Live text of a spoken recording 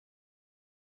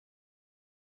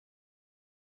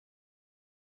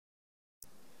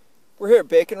We're here at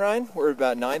Bacon Rind. We're at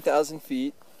about 9,000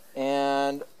 feet,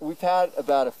 and we've had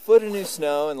about a foot of new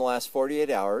snow in the last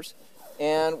 48 hours,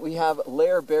 and we have a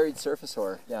layer of buried surface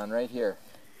ore down right here.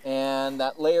 And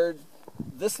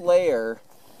this layer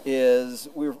is,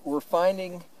 we're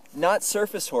finding not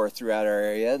surface ore throughout our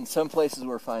area. In some places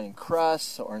we're finding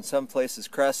crusts, or in some places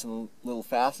crusts and little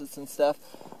facets and stuff.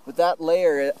 But that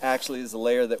layer actually is the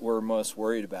layer that we're most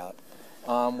worried about.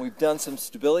 We've done some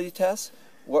stability tests.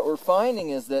 What we're finding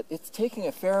is that it's taking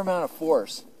a fair amount of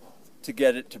force to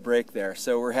get it to break there.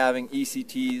 So we're having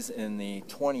ECTs in the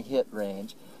 20 hit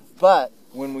range. But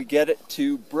when we get it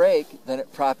to break, then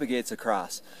it propagates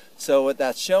across. So what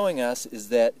that's showing us is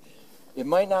that it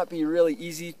might not be really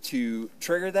easy to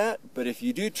trigger that, but if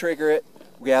you do trigger it,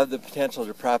 we have the potential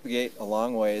to propagate a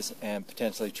long ways and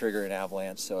potentially trigger an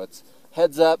avalanche. So it's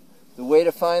heads up. The way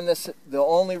to find this, the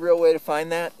only real way to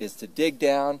find that is to dig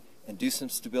down and do some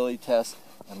stability tests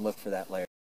and look for that layer.